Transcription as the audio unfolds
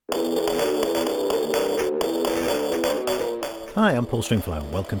Hi, I'm Paul Stringfellow.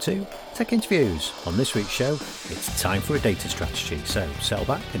 Welcome to Tech Interviews. On this week's show, it's time for a data strategy, so settle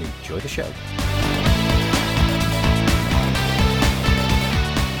back and enjoy the show.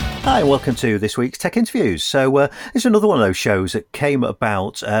 Hi, and welcome to this week's Tech Interviews. So this is another one of those shows that came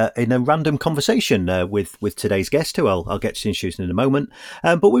about in a random conversation with today's guest, who I'll get to introduce in a moment.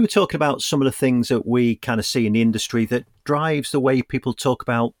 But we were talking about some of the things that we kind of see in the industry that drives the way people talk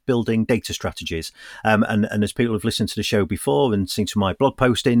about building data strategies. And as people have listened to the show before and seen some of my blog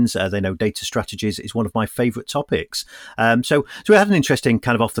postings, they know data strategies is one of my favourite topics. So we had an interesting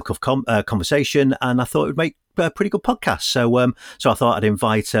kind of off-the-cuff conversation, and I thought it would make a pretty good podcast. So I thought I'd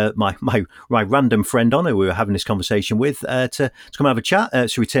invite my random friend on who we were having this conversation with to come and have a chat.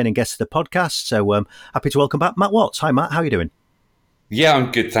 It's a returning guest to the podcast. So happy to welcome back Matt Watts. Hi, Matt. How are you doing? Yeah,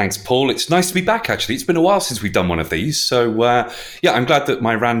 I'm good. Thanks, Paul. It's nice to be back, actually. It's been a while since we've done one of these. So, I'm glad that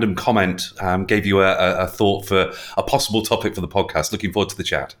my random comment gave you a thought for a possible topic for the podcast. Looking forward to the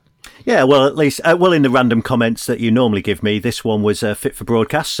chat. Yeah, well, at least, in the random comments that you normally give me, this one was fit for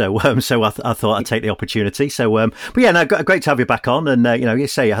broadcast. So I thought I'd take the opportunity. So, but yeah, no, great to have you back on. And, you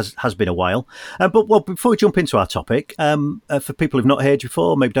say it has been a while. But before we jump into our topic, for people who've not heard you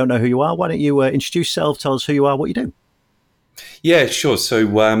before, maybe don't know who you are, why don't you introduce yourself, tell us who you are, what you do? Yeah, sure. So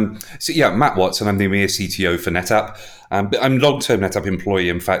Matt Watts, and I'm the EMEA CTO for NetApp. I'm a long-term NetApp employee.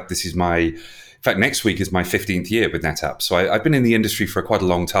 In fact, next week is my 15th year with NetApp. So I've been in the industry for quite a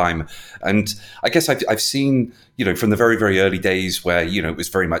long time. And I guess I've seen, from the very, very early days where, it was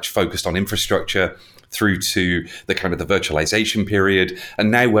very much focused on infrastructure through to the kind of the virtualization period.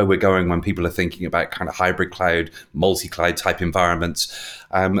 And now where we're going when people are thinking about kind of hybrid cloud, multi-cloud type environments.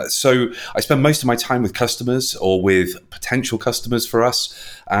 So I spend most of my time with customers or with potential customers for us.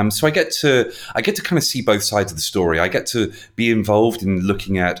 So I get to kind of see both sides of the story. I get to be involved in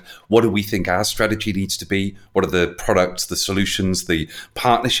looking at what do we think our strategy needs to be? What are the products, the solutions, the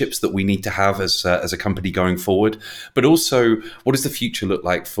partnerships that we need to have as a company going forward? But also, what does the future look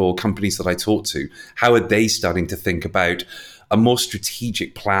like for companies that I talk to? How are they starting to think about a more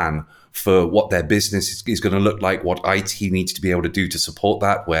strategic plan for what their business is going to look like, what IT needs to be able to do to support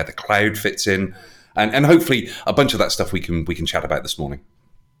that, where the cloud fits in, and hopefully a bunch of that stuff we can chat about this morning.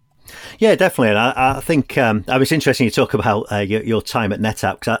 Yeah, definitely. And I think it's interesting you talk about your time at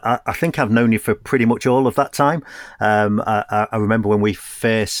NetApp, because I think I've known you for pretty much all of that time. I remember when we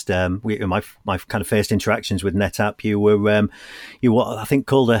first, my kind of first interactions with NetApp, you were what I think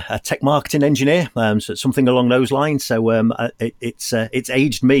called a tech marketing engineer, so something along those lines. So it's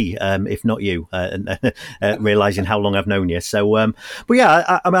aged me, if not you, realizing how long I've known you. So, but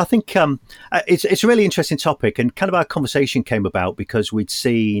yeah, I think it's a really interesting topic, and kind of our conversation came about because we'd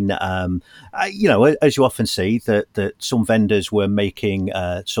seen. As you often see, that some vendors were making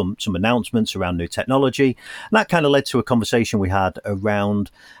some announcements around new technology, and that kind of led to a conversation we had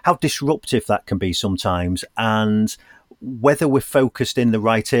around how disruptive that can be sometimes, and whether we're focused in the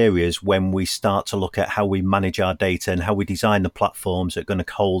right areas when we start to look at how we manage our data and how we design the platforms that are going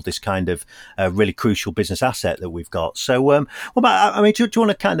to hold this kind of really crucial business asset that we've got. So, do you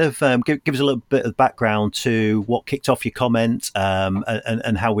want to kind of give us a little bit of background to what kicked off your comment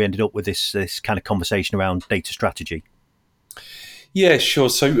and how we ended up with this kind of conversation around data strategy? Yeah, sure.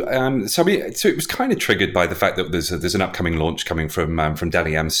 So it was kind of triggered by the fact that there's an upcoming launch coming from Dell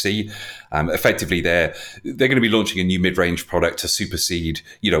EMC. Effectively, they're going to be launching a new mid-range product to supersede,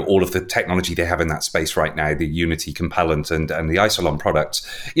 all of the technology they have in that space right now, the Unity, Compellent, and the Isilon products.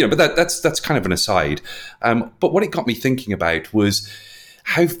 But that's kind of an aside. But what it got me thinking about was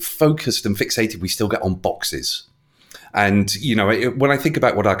how focused and fixated we still get on boxes. And, when I think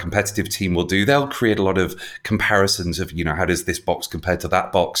about what our competitive team will do, they'll create a lot of comparisons of, how does this box compare to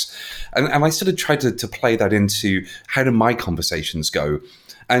that box? And I sort of tried to play that into how do my conversations go?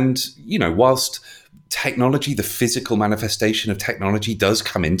 And, whilst technology, the physical manifestation of technology does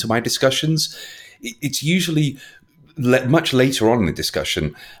come into my discussions, it's usually much later on in the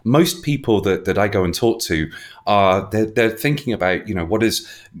discussion. Most people that I go and talk to they're thinking about, what does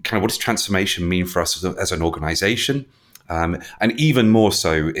transformation mean for us as an organization? And even more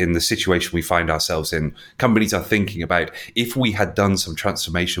so in the situation we find ourselves in. Companies are thinking about, if we had done some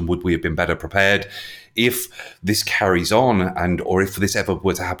transformation, would we have been better prepared? If this carries on or if this ever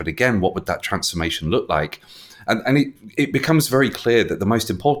were to happen again, what would that transformation look like? And it becomes very clear that the most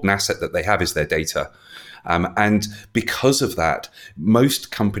important asset that they have is their data. And because of that,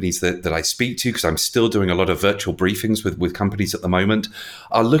 most companies that I speak to, because I'm still doing a lot of virtual briefings with companies at the moment,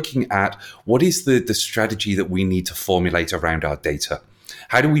 are looking at what is the strategy that we need to formulate around our data.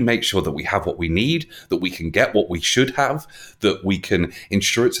 How do we make sure that we have what we need, that we can get what we should have, that we can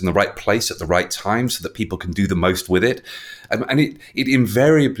ensure it's in the right place at the right time so that people can do the most with it? And it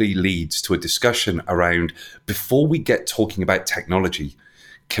invariably leads to a discussion around, before we get talking about technology,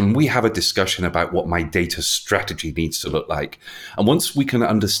 can we have a discussion about what my data strategy needs to look like? And once we can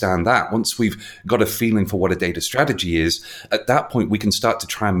understand that, once we've got a feeling for what a data strategy is, at that point, we can start to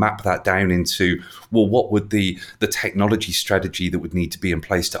try and map that down into, well, what would the technology strategy that would need to be in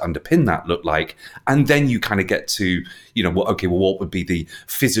place to underpin that look like? And then you kind of get to, what would be the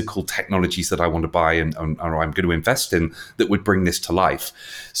physical technologies that I want to buy and or I'm going to invest in that would bring this to life?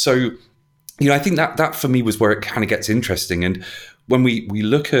 So, I think that for me was where it kind of gets interesting. And when we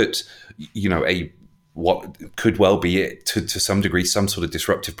look at, what could well be to some degree, some sort of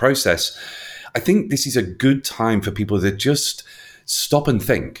disruptive process, I think this is a good time for people to just stop and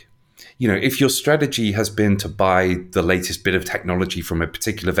think. If your strategy has been to buy the latest bit of technology from a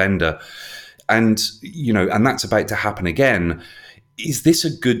particular vendor, and that's about to happen again, is this a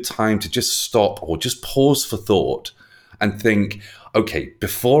good time to just stop or just pause for thought and think, okay,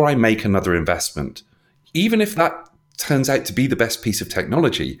 before I make another investment, even if that turns out to be the best piece of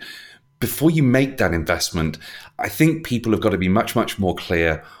technology, before you make that investment, I think people have got to be much, much more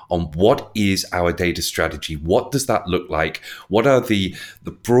clear on what is our data strategy. What does that look like? What are the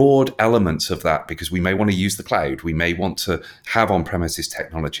broad elements of that? Because we may want to use the cloud. We may want to have on-premises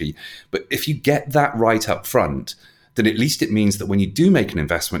technology. But if you get that right up front, then at least it means that when you do make an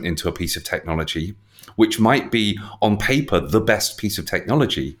investment into a piece of technology, which might be on paper the best piece of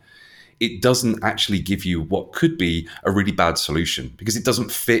technology, it doesn't actually give you what could be a really bad solution because it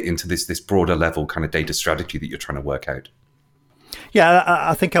doesn't fit into this broader level kind of data strategy that you're trying to work out. Yeah,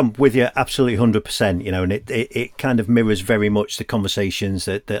 I think I'm with you absolutely 100%, and it kind of mirrors very much the conversations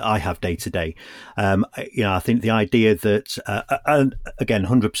that I have day to day. I think the idea that, and again,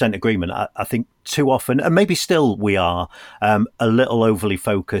 100% agreement, I think too often, and maybe still we are, a little overly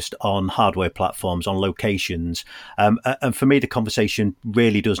focused on hardware platforms, on locations. And for me, the conversation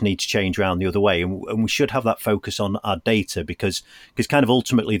really does need to change around the other way. And we should have that focus on our data because kind of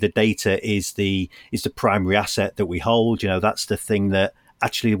ultimately the data is the primary asset that we hold. That's the thing that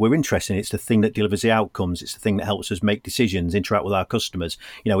actually we're interested in. It's the thing that delivers the outcomes. It's the thing that helps us make decisions, interact with our customers.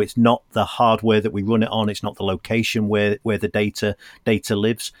 It's not the hardware that we run it on. It's not the location where the data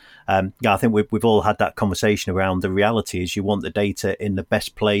lives. I think we've all had that conversation around the reality is you want the data in the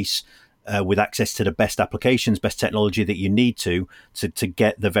best place, with access to the best applications, best technology that you need to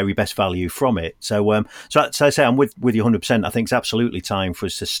get the very best value from it. So I say I'm with you 100%. I think it's absolutely time for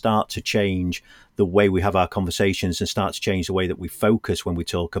us to start to change the way we have our conversations and start to change the way that we focus when we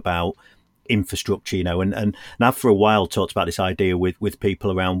talk about infrastructure. And I've for a while talked about this idea with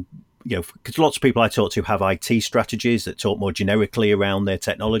people around, because lots of people I talk to have IT strategies that talk more generically around their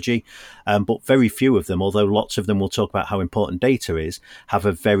technology, but very few of them, although lots of them will talk about how important data is, have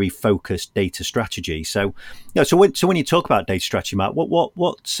a very focused data strategy. So, so when you talk about data strategy, Matt,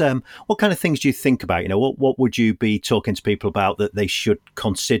 what kind of things do you think about? What would you be talking to people about that they should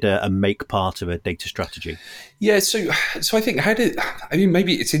consider and make part of a data strategy? Yeah, so I think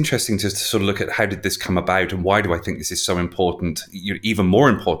maybe it's interesting to sort of look at how did this come about and why do I think this is so important, even more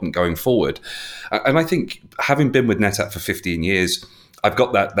important going forward. And I think having been with NetApp for 15 years, I've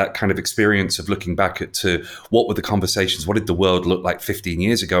got that kind of experience of looking back to what were the conversations, what did the world look like 15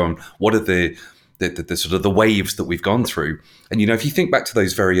 years ago, and what are the sort of the waves that we've gone through. And, if you think back to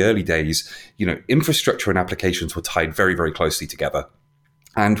those very early days, infrastructure and applications were tied very, very closely together.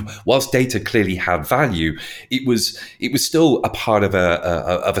 And whilst data clearly had value, it was still a part of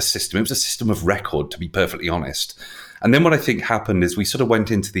a system. It was a system of record, to be perfectly honest. And then what I think happened is we sort of went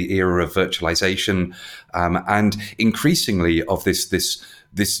into the era of virtualization, and increasingly of this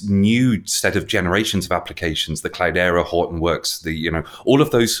new set of generations of applications, the Cloudera, Hortonworks, all of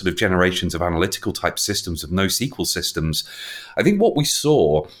those sort of generations of analytical type systems, of NoSQL systems. I think what we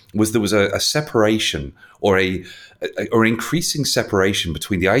saw was there was a separation or an increasing separation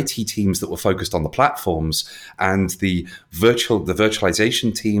between the IT teams that were focused on the platforms and the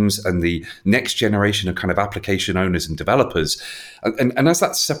virtualization teams and the next generation of kind of application owners and developers. And as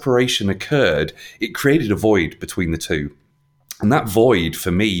that separation occurred, it created a void between the two. And that void, for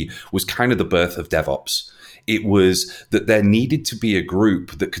me, was kind of the birth of DevOps. It was that there needed to be a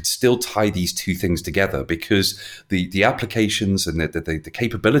group that could still tie these two things together because the applications and the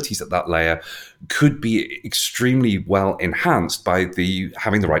capabilities at that layer could be extremely well enhanced by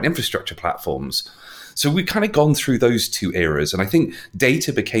having the right infrastructure platforms. So we've kind of gone through those two eras. And I think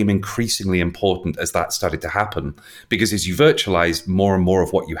data became increasingly important as that started to happen, because as you virtualize, more and more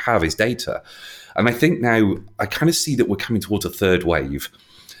of what you have is data. And I think now I kind of see that we're coming towards a third wave.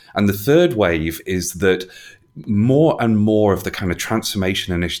 And the third wave is that more and more of the kind of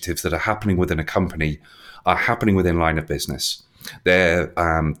transformation initiatives that are happening within a company are happening within line of business. They're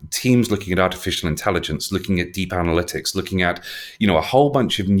teams looking at artificial intelligence, looking at deep analytics, looking at, a whole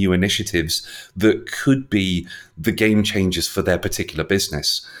bunch of new initiatives that could be the game changers for their particular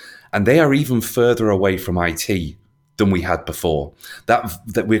business. And they are even further away from IT than we had before.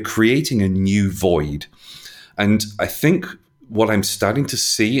 That we're creating a new void. And I think what I'm starting to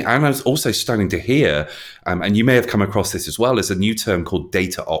see, and I was also starting to hear, and you may have come across this as well, is a new term called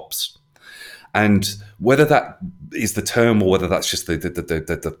data ops. And whether that is the term or whether that's just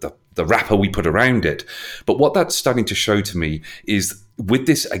the wrapper we put around it, but what that's starting to show to me is with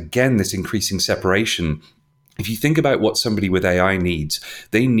this, again, this increasing separation. If you think about what somebody with AI needs,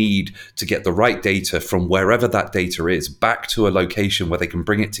 they need to get the right data from wherever that data is back to a location where they can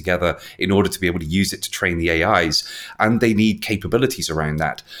bring it together in order to be able to use it to train the AIs. And they need capabilities around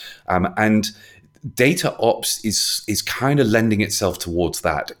that. And data ops is kind of lending itself towards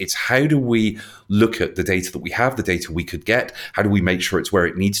that. It's how do we look at the data that we have, the data we could get? How do we make sure it's where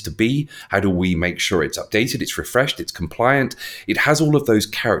it needs to be? How do we make sure it's updated, it's refreshed, it's compliant? It has all of those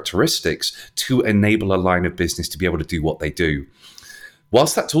characteristics to enable a line of business to be able to do what they do.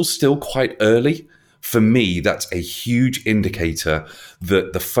 Whilst that's all still quite early, for me, that's a huge indicator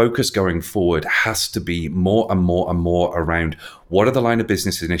that the focus going forward has to be more and more and more around what are the line of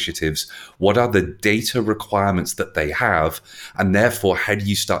business initiatives, what are the data requirements that they have, and therefore, how do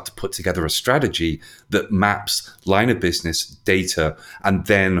you start to put together a strategy that maps line of business data and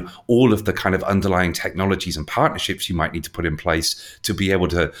then all of the kind of underlying technologies and partnerships you might need to put in place to be able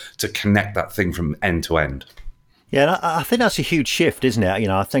to connect that thing from end to end. Yeah, I think that's a huge shift, isn't it?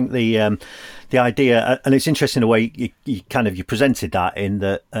 I think the idea, and it's interesting the way you presented that in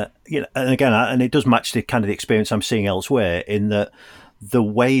that, and again, and it does match the kind of the experience I'm seeing elsewhere in that the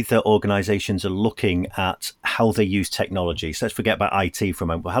way that organizations are looking at how they use technology. So let's forget about IT for a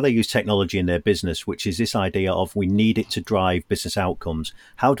moment, but how they use technology in their business, which is this idea of we need it to drive business outcomes.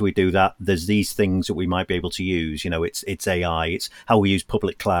 How do we do that? There's these things that we might be able to use. It's AI, it's how we use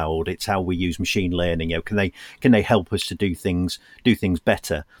public cloud, it's how we use machine learning. Can they help us to do things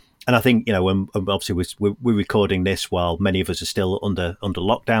better? And I think, obviously we're recording this while many of us are still under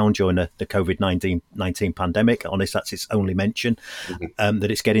lockdown during the COVID-19 pandemic. Honest, that's its only mention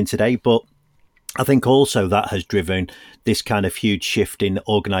that it's getting today. But I think also that has driven this kind of huge shift in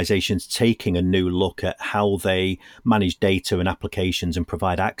organizations taking a new look at how they manage data and applications and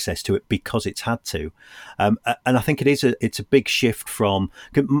provide access to it because it's had to. And I think it's a big shift from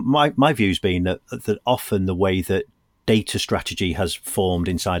my views being that often the way that data strategy has formed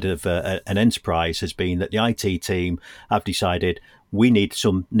inside of an enterprise has been that the IT team have decided we need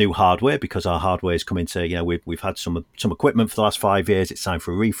some new hardware because our hardware is coming to, we've had some equipment for the last 5 years. It's time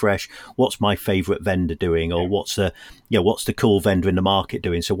for a refresh. What's my favorite vendor doing? Or what's the cool vendor in the market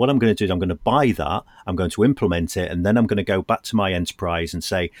doing? So what I'm going to do is I'm going to buy that. I'm going to implement it. And then I'm going to go back to my enterprise and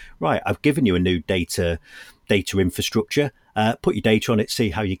say, right, I've given you a new data infrastructure. Put your data on it,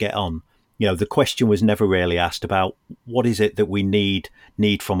 see how you get on. The question was never really asked about what is it that we need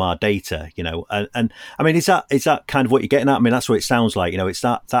from our data, and I mean, is that kind of what you're getting at? I mean, that's what it sounds like, it's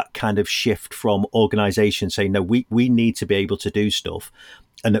that kind of shift from organizations saying, no, we need to be able to do stuff.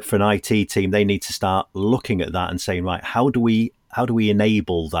 And that for an IT team, they need to start looking at that and saying, right, how do we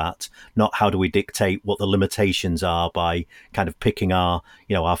enable that? Not how do we dictate what the limitations are by kind of picking our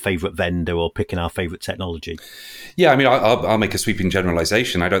favorite vendor or picking our favorite technology. Yeah, I mean, I'll make a sweeping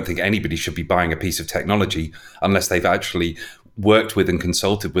generalization. I don't think anybody should be buying a piece of technology unless they've actually worked with and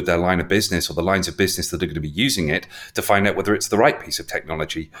consulted with their line of business or the lines of business that are going to be using it to find out whether it's the right piece of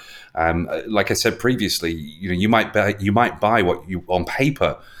technology. Like I said previously, you might buy what you on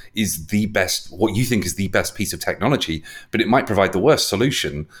paper is the best, what you think is the best piece of technology, but it might provide the worst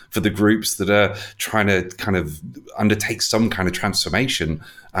solution for the groups that are trying to kind of undertake some kind of transformation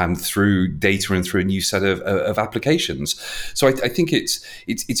through data and through a new set of applications. So I think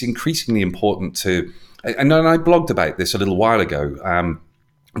it's increasingly important to, and I blogged about this a little while ago,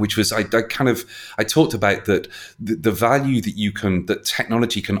 which was I talked about that the value that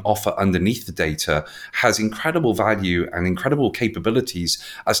technology can offer underneath the data has incredible value and incredible capabilities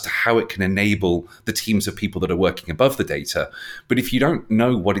as to how it can enable the teams of people that are working above the data. But if you don't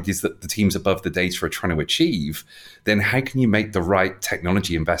know what it is that the teams above the data are trying to achieve, then how can you make the right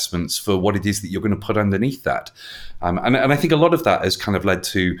technology investments for what it is that you're going to put underneath that? And I think a lot of that has kind of led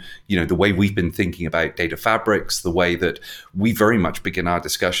to, the way we've been thinking about data fabrics, the way that we very much begin our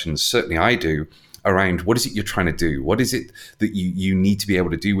discussions, certainly I do, around what is it you're trying to do? What is it that you need to be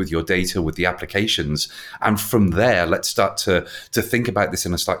able to do with your data, with the applications? And from there, let's start to think about this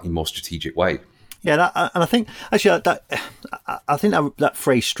in a slightly more strategic way. Yeah, and I think actually that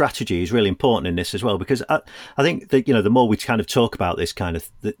phrase strategy is really important in this as well, because I think that the more we kind of talk about this kind of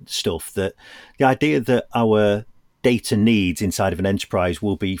stuff, that the idea that our data needs inside of an enterprise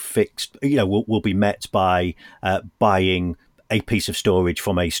will be fixed, will be met by buying a piece of storage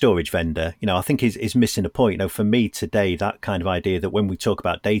from a storage vendor, I think is missing a point. For me today, that kind of idea that when we talk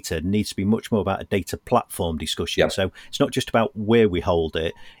about data, it needs to be much more about a data platform discussion. Yep. So it's not just about where we hold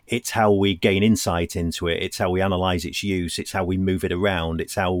it, it's how we gain insight into it, it's how we analyze its use, it's how we move it around,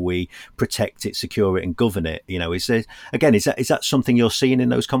 it's how we protect it, secure it, and govern it. Is that something you're seeing in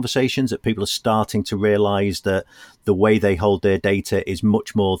those conversations, that people are starting to realize that the way they hold their data is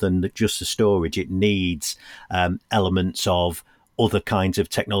much more than just the storage? It needs elements of other kinds of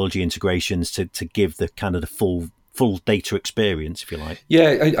technology integrations to give the kind of the full data experience, if you like.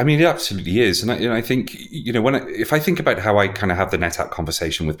 Yeah, I mean, it absolutely is. And I think, if I think about how I kind of have the NetApp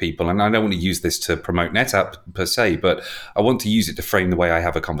conversation with people, and I don't want to use this to promote NetApp per se, but I want to use it to frame the way I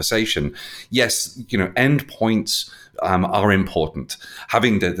have a conversation. Yes, endpoints are important.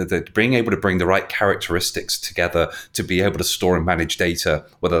 Having the being able to bring the right characteristics together to be able to store and manage data,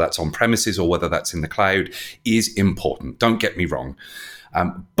 whether that's on premises or whether that's in the cloud, is important. Don't get me wrong.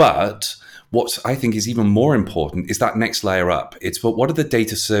 But what I think is even more important is that next layer up. It's what are the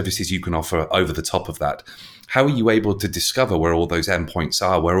data services you can offer over the top of that? How are you able to discover where all those endpoints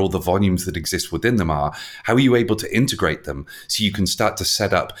are, where all the volumes that exist within them are? How are you able to integrate them so you can start to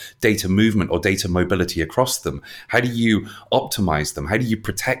set up data movement or data mobility across them? How do you optimize them? How do you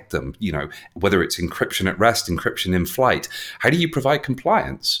protect them? Whether it's encryption at rest, encryption in flight, how do you provide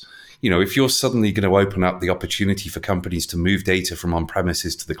compliance? If you're suddenly going to open up the opportunity for companies to move data from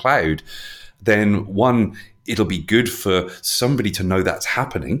on-premises to the cloud, then one, it'll be good for somebody to know that's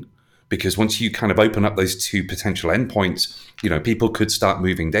happening, because once you kind of open up those two potential endpoints, people could start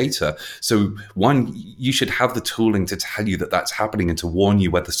moving data. So one, you should have the tooling to tell you that that's happening and to warn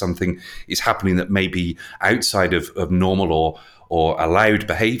you whether something is happening that may be outside of normal or allowed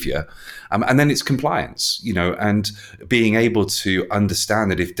behavior. And then it's compliance, and being able to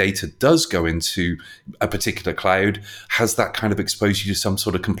understand that if data does go into a particular cloud, has that kind of exposed you to some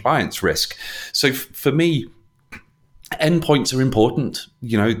sort of compliance risk? So for me, endpoints are important.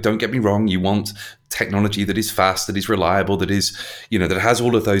 Don't get me wrong. You want technology that is fast, that is reliable, that is, that has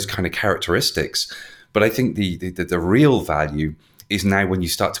all of those kind of characteristics. But I think the real value is now when you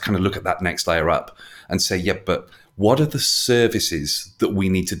start to kind of look at that next layer up and say, yeah, but what are the services that we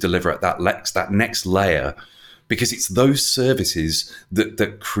need to deliver at that next layer? Because it's those services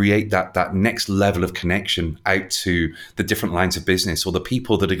that create that next level of connection out to the different lines of business or the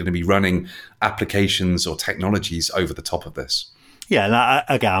people that are going to be running applications or technologies over the top of this. Yeah, and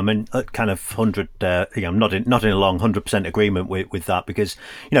again, I'm in kind of 100. I'm not in a long 100% agreement with that, because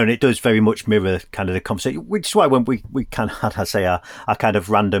and it does very much mirror kind of the conversation, which is why when we kind of had, I say, a kind of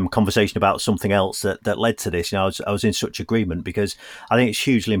random conversation about something else that led to this. I was in such agreement, because I think it's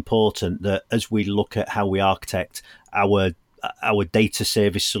hugely important that as we look at how we architect our data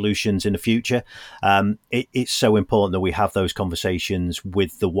service solutions in the future, it's so important that we have those conversations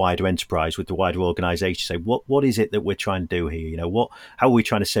with the wider enterprise, with the wider organization. Say, what is it that we're trying to do here? How are we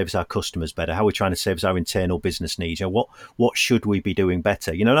trying to service our customers better? How are we trying to service our internal business needs? What should we be doing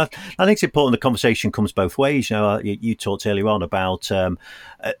better? I think it's important the conversation comes both ways. You talked earlier on about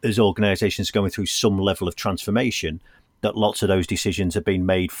as organizations going through some level of transformation, that lots of those decisions have been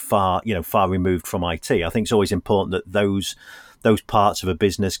made far removed from IT. I think it's always important that those parts of a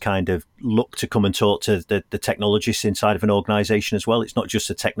business kind of look to come and talk to the technologists inside of an organization as well. It's not just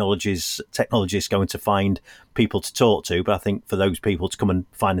the technologists going to find people to talk to, but I think for those people to come and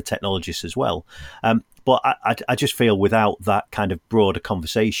find the technologists as well. But I just feel without that kind of broader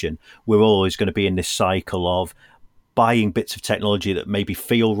conversation, we're always going to be in this cycle of buying bits of technology that maybe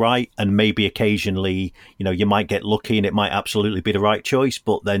feel right, and maybe occasionally, you might get lucky and it might absolutely be the right choice,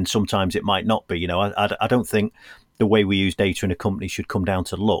 but then sometimes it might not be. I don't think the way we use data in a company should come down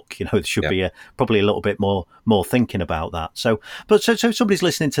to luck. There should be probably a little bit more thinking about that. So somebody's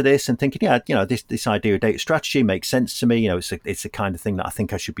listening to this and thinking, this idea of data strategy makes sense to me. It's the kind of thing that I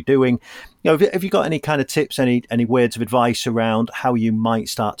think I should be doing. Have you got any kind of tips, any words of advice around how you might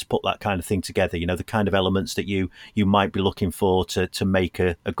start to put that kind of thing together? The kind of elements that you might be looking for to make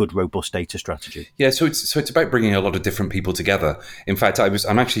a good, robust data strategy. Yeah, so it's about bringing a lot of different people together. In fact,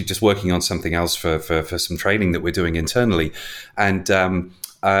 I'm actually just working on something else for some training that we're doing internally, and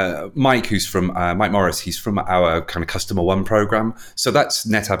Mike, who's from Mike Morris, he's from our kind of Customer One program. So that's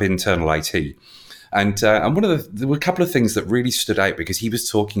NetApp internal IT. And there were a couple of things that really stood out because he was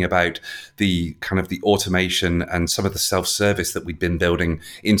talking about the kind of the automation and some of the self-service that we'd been building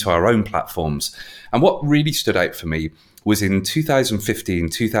into our own platforms. And what really stood out for me was in 2015,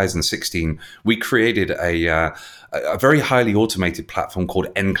 2016, we created a very highly automated platform called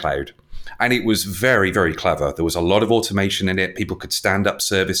nCloud. And it was very, very clever. There was a lot of automation in it. People could stand up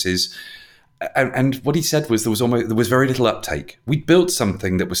services. And what he said was there was very little uptake. We built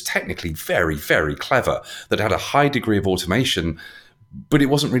something that was technically very, very clever, that had a high degree of automation, but it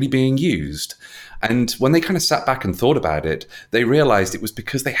wasn't really being used. And when they kind of sat back and thought about it, they realized it was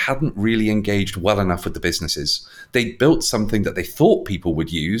because they hadn't really engaged well enough with the businesses. They built something that they thought people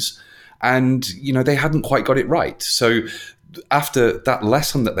would use, and they hadn't quite got it right. So after that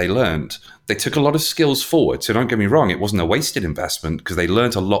lesson that they learned, they took a lot of skills forward. So don't get me wrong, it wasn't a wasted investment because they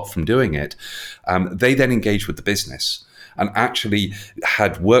learned a lot from doing it. They then engaged with the business and actually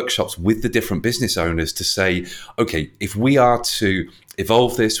had workshops with the different business owners to say, okay, if we are to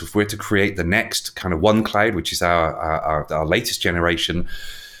evolve this, if we're to create the next kind of OneCloud, which is our latest generation,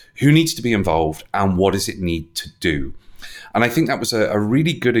 who needs to be involved and what does it need to do? And I think that was a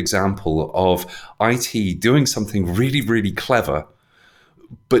really good example of IT doing something really, really clever,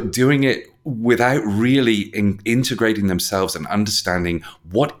 but doing it without really integrating themselves and understanding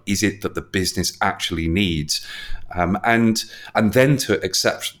what is it that the business actually needs. And then to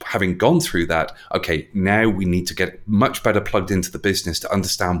accept, having gone through that, okay, now we need to get much better plugged into the business to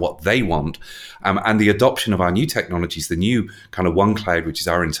understand what they want. And the adoption of our new technologies, the new kind of OneCloud, which is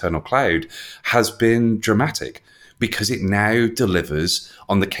our internal cloud, has been dramatic, because it now delivers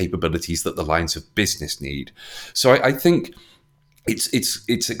on the capabilities that the lines of business need. So I think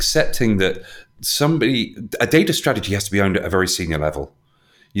it's accepting that a data strategy has to be owned at a very senior level,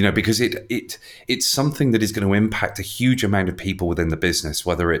 because it's something that is going to impact a huge amount of people within the business,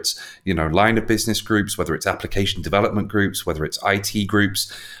 whether it's, line of business groups, whether it's application development groups, whether it's IT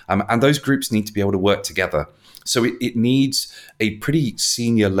groups, and those groups need to be able to work together. So it needs a pretty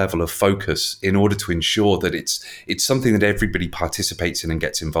senior level of focus in order to ensure that it's something that everybody participates in and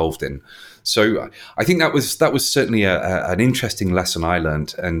gets involved in. So I think that was certainly an interesting lesson I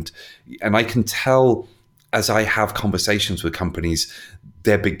learned, and I can tell as I have conversations with companies,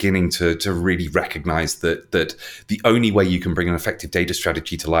 they're beginning to really recognize that the only way you can bring an effective data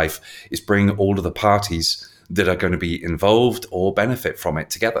strategy to life is bring all of the parties that are going to be involved or benefit from it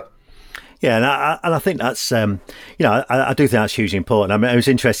together. Yeah, and I think that's, I do think that's hugely important. I mean, it was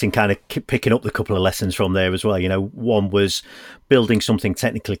interesting kind of picking up the couple of lessons from there as well. One was building something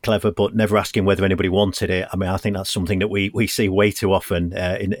technically clever, but never asking whether anybody wanted it. I mean, I think that's something that we see way too often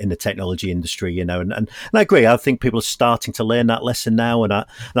in the technology industry, and I agree. I think people are starting to learn that lesson now. And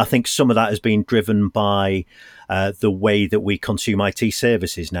I think some of that has been driven by the way that we consume IT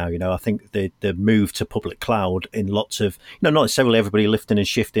services now. I think the move to public cloud in lots of, not necessarily everybody lifting and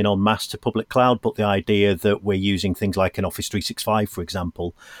shifting en masse to public cloud, but the idea that we're using things like an Office 365, for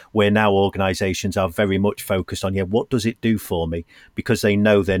example, where now organizations are very much focused on, what does it do for me? Because they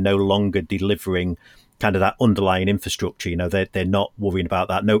know they're no longer delivering kind of that underlying infrastructure. They're not worrying about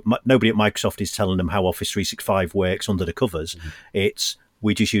that. Nobody at Microsoft is telling them how Office 365 works under the covers. Mm-hmm. It's,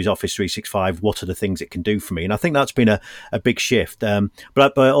 we just use Office 365. What are the things it can do for me? And I think that's been a big shift.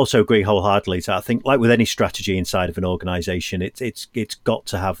 But I also agree wholeheartedly that I think, like with any strategy inside of an organization, it's got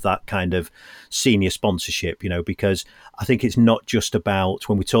to have that kind of senior sponsorship, because I think it's not just about,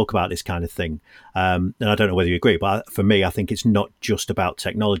 when we talk about this kind of thing, and I don't know whether you agree, but for me, I think it's not just about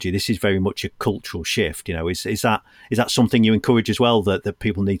technology. This is very much a cultural shift. Is that something you encourage as well, that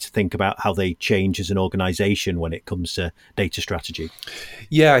people need to think about how they change as an organization when it comes to data strategy?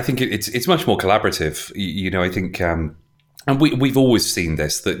 Yeah, I think it's much more collaborative. I think, and we've always seen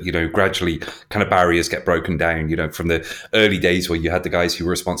this, that, gradually kind of barriers get broken down, from the early days where you had the guys who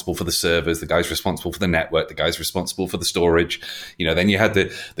were responsible for the servers, the guys responsible for the network, the guys responsible for the storage, then you had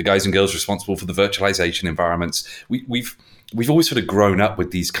the guys and girls responsible for the virtualization environments. We've always sort of grown up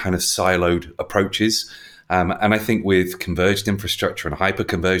with these kind of siloed approaches. And I think with converged infrastructure and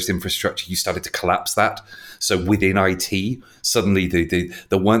hyper-converged infrastructure, you started to collapse that. So within IT, suddenly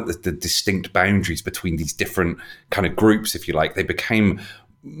there weren't the distinct boundaries between these different kind of groups, if you like. They became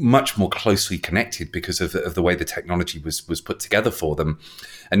much more closely connected because of the way the technology was put together for them.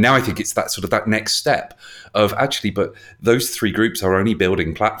 And now I think it's that sort of that next step of actually, but those three groups are only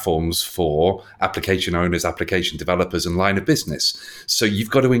building platforms for application owners, application developers, and line of business. So you've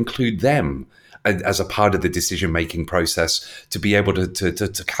got to include them as a part of the decision-making process to be able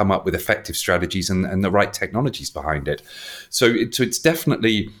to come up with effective strategies and the right technologies behind it. So it's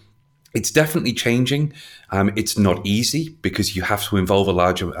definitely changing. It's not easy because you have to involve a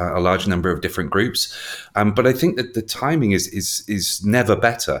large number of different groups. But I think that the timing is never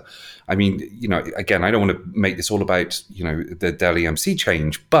better. I mean, again, I don't want to make this all about, the Dell EMC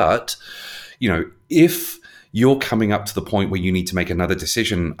change, but, if you're coming up to the point where you need to make another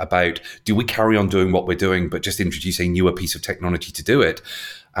decision about, do we carry on doing what we're doing, but just introduce a newer piece of technology to do it?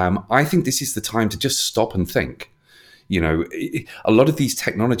 I think this is the time to just stop and think. A lot of these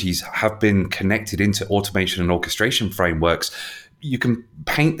technologies have been connected into automation and orchestration frameworks. You can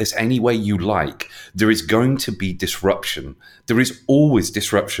paint this any way you like. There is going to be disruption. There is always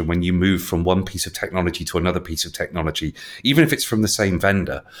disruption when you move from one piece of technology to another piece of technology, even if it's from the same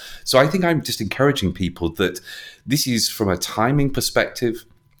vendor. So I think I'm just encouraging people that this is from a timing perspective,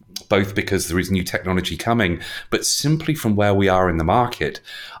 both because there is new technology coming, but simply from where we are in the market.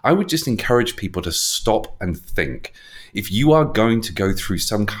 I would just encourage people to stop and think. If you are going to go through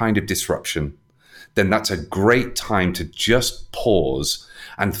some kind of disruption, then that's a great time to just pause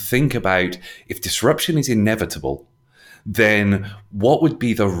and think about, if disruption is inevitable, then what would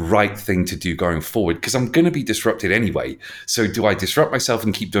be the right thing to do going forward? Because I'm going to be disrupted anyway. So do I disrupt myself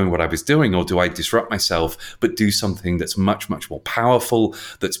and keep doing what I was doing, or do I disrupt myself but do something that's much, much more powerful,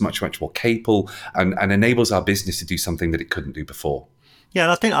 that's much, much more capable, and enables our business to do something that it couldn't do before? Yeah,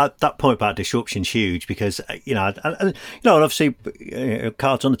 and I think that point about disruption is huge because, obviously,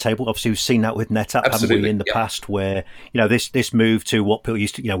 cards on the table. Obviously, we've seen that with NetApp, haven't we, in the past, where, this move to what people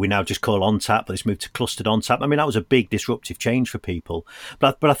used to, we now just call ONTAP, but this move to clustered ONTAP. I mean, that was a big disruptive change for people.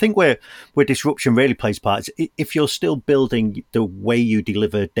 But I think where disruption really plays part is if you're still building the way you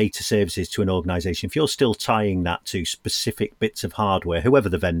deliver data services to an organization, if you're still tying that to specific bits of hardware, whoever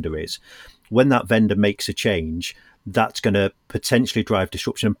the vendor is, when that vendor makes a change, that's going to potentially drive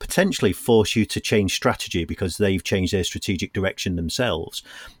disruption and potentially force you to change strategy because they've changed their strategic direction themselves.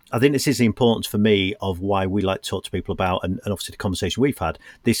 I think this is the importance for me of why we like to talk to people about, and obviously the conversation we've had,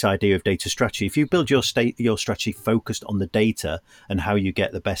 this idea of data strategy. If you build your strategy focused on the data and how you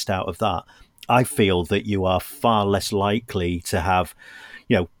get the best out of that, I feel that you are far less likely to have,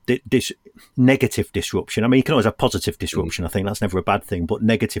 this negative disruption. I mean, you can always have positive disruption. I think that's never a bad thing, but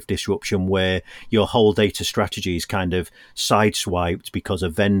negative disruption where your whole data strategy is kind of sideswiped because a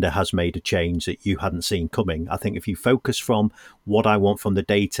vendor has made a change that you hadn't seen coming. I think if you focus from what I want from the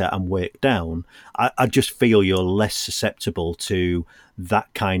data and work down, I just feel you're less susceptible to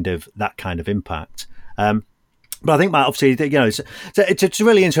that kind of impact. But I think, Matt, obviously, it's a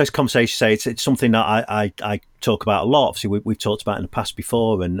really interesting conversation. It's something that I talk about a lot. Obviously, we've talked about in the past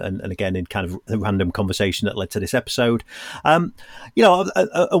before, and again in kind of a random conversation that led to this episode. One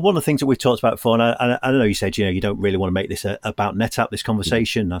of the things that we've talked about before, and I know you said you don't really want to make this about NetApp, this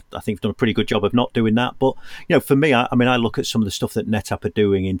conversation. I think you've done a pretty good job of not doing that. But for me, I look at some of the stuff that NetApp are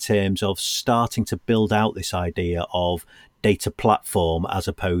doing in terms of starting to build out this idea of data platform as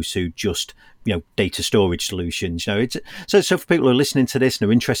opposed to just data storage solutions. It's so for people who are listening to this and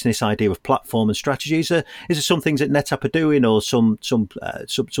are interested in this idea of platform and strategies, is there some things that NetApp are doing, or some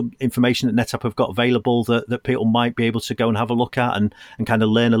information that NetApp have got available that people might be able to go and have a look at and kind of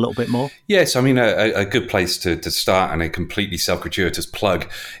learn a little bit more? Yes, a good place to start, and a completely self-gratuitous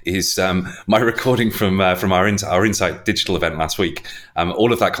plug, is my recording from our Insight Digital event last week.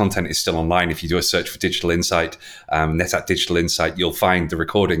 All of that content is still online. If you do a search for Digital Insight, NetApp Digital Insight, you'll find the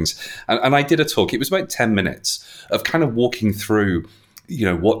recordings. And I did a talk. It was about 10 minutes of kind of walking through,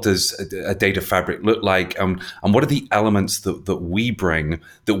 what does a data fabric look like, and what are the elements that we bring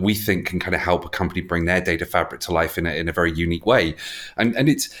that we think can kind of help a company bring their data fabric to life in a very unique way. And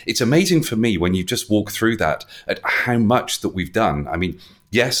it's amazing for me when you just walk through that at how much that we've done. I mean,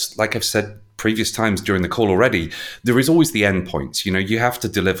 yes, like I've said previous times during the call already, there is always the endpoints. You have to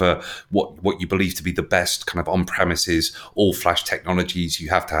deliver what you believe to be the best kind of on-premises, all-flash technologies. You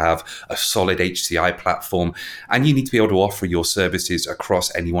have to have a solid HCI platform, and you need to be able to offer your services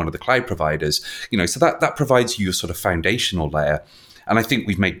across any one of the cloud providers. So that provides you a sort of foundational layer. And I think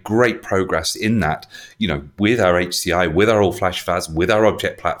we've made great progress in that, with our HCI, with our all-flash FAS, with our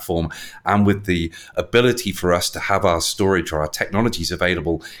object platform, and with the ability for us to have our storage or our technologies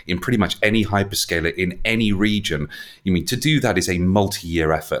available in pretty much any hyperscaler in any region. To do that is a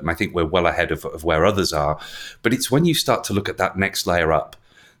multi-year effort, and I think we're well ahead of where others are. But it's when you start to look at that next layer up,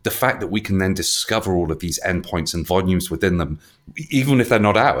 the fact that we can then discover all of these endpoints and volumes within them, even if they're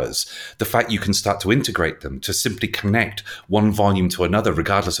not ours, the fact you can start to integrate them, to simply connect one volume to another,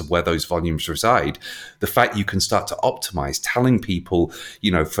 regardless of where those volumes reside, the fact you can start to optimize, telling people,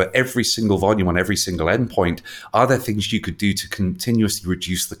 for every single volume on every single endpoint, are there things you could do to continuously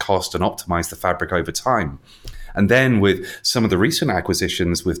reduce the cost and optimize the fabric over time? And then with some of the recent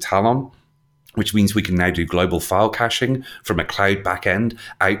acquisitions with Talon, which means we can now do global file caching from a cloud backend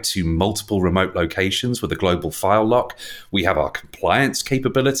out to multiple remote locations with a global file lock. We have our compliance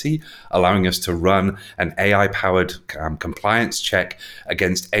capability, allowing us to run an AI-powered compliance check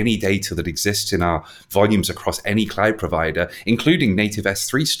against any data that exists in our volumes across any cloud provider, including native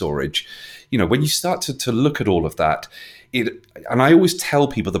S3 storage. When you start to look at all of that, and I always tell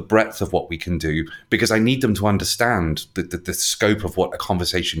people the breadth of what we can do because I need them to understand the scope of what a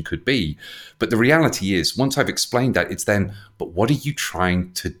conversation could be. But the reality is, once I've explained that, it's then, but what are you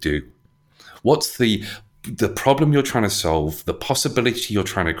trying to do? What's the problem you're trying to solve, the possibility you're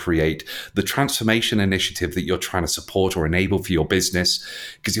trying to create, the transformation initiative that you're trying to support or enable for your business?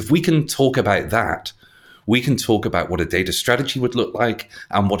 Because if we can talk about that, we can talk about what a data strategy would look like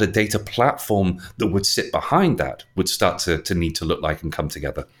and what a data platform that would sit behind that would start to need to look like and come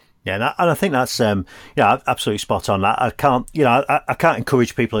together. Yeah, and I think that's absolutely spot on. I can't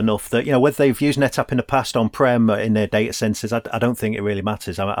encourage people enough that whether they've used NetApp in the past on-prem in their data centers, I don't think it really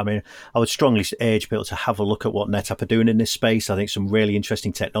matters. I mean, I would strongly urge people to have a look at what NetApp are doing in this space. I think some really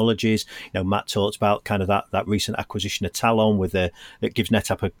interesting technologies. Matt talked about kind of that recent acquisition of Talon that gives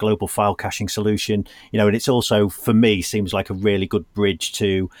NetApp a global file caching solution. And it's also, for me, seems like a really good bridge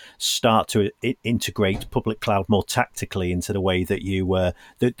to start to integrate public cloud more tactically into the way that you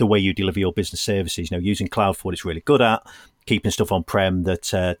the way you deliver your business services. Using cloud for what it's really good at, keeping stuff on-prem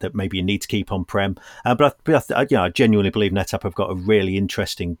that maybe you need to keep on-prem. But I genuinely believe NetApp have got a really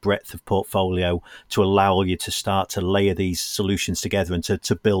interesting breadth of portfolio to allow you to start to layer these solutions together and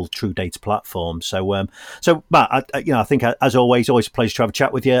to build true data platforms. So Matt, I think as always a pleasure to have a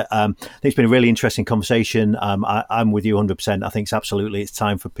chat with you. I think it's been a really interesting conversation. I'm with you 100%. I think it's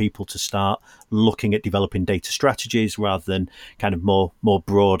time for people to start looking at developing data strategies rather than kind of more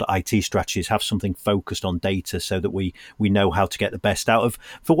broad IT strategies. Have something focused on data so that we know how to get the best out of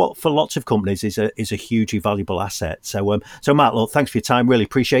for what for lots of companies is a hugely valuable asset. So Matt, look, thanks for your time, really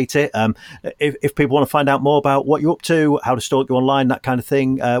appreciate it. If people want to find out more about what you're up to, how to stalk you online, that kind of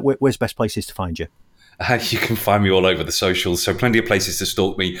thing, where's the best places to find you? You can find me all over the socials, so plenty of places to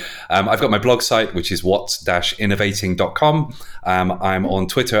stalk me. I've got my blog site, which is watts-innovating.com. I'm on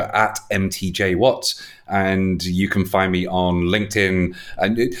Twitter at MTJWatts, and you can find me on LinkedIn.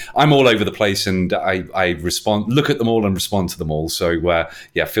 And I'm all over the place, and I look at them all and respond to them all. So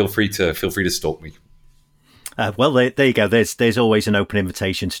feel free to stalk me. Well, there you go. There's always an open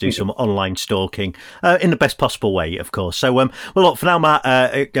invitation to do some online stalking in the best possible way, of course. So, look, for now,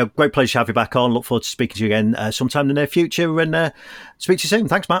 Matt, great pleasure to have you back on. Look forward to speaking to you again sometime in the near future, and speak to you soon.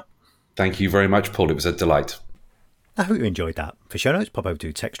 Thanks, Matt. Thank you very much, Paul. It was a delight. I hope you enjoyed that. For show notes, pop over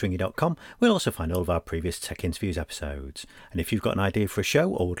to techstringy.com. We'll also find all of our previous Tech Interviews episodes. And if you've got an idea for a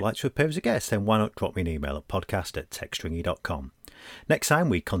show or would like to appear as a guest, then why not drop me an email at podcast@techstringy.com. Next time,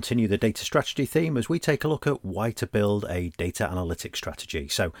 we continue the data strategy theme as we take a look at why to build a data analytics strategy.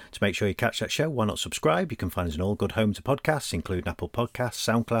 So to make sure you catch that show, why not subscribe? You can find us in all good homes to podcasts, including Apple Podcasts,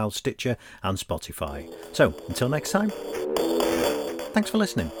 SoundCloud, Stitcher, and Spotify. So until next time, thanks for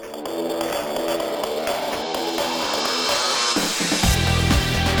listening.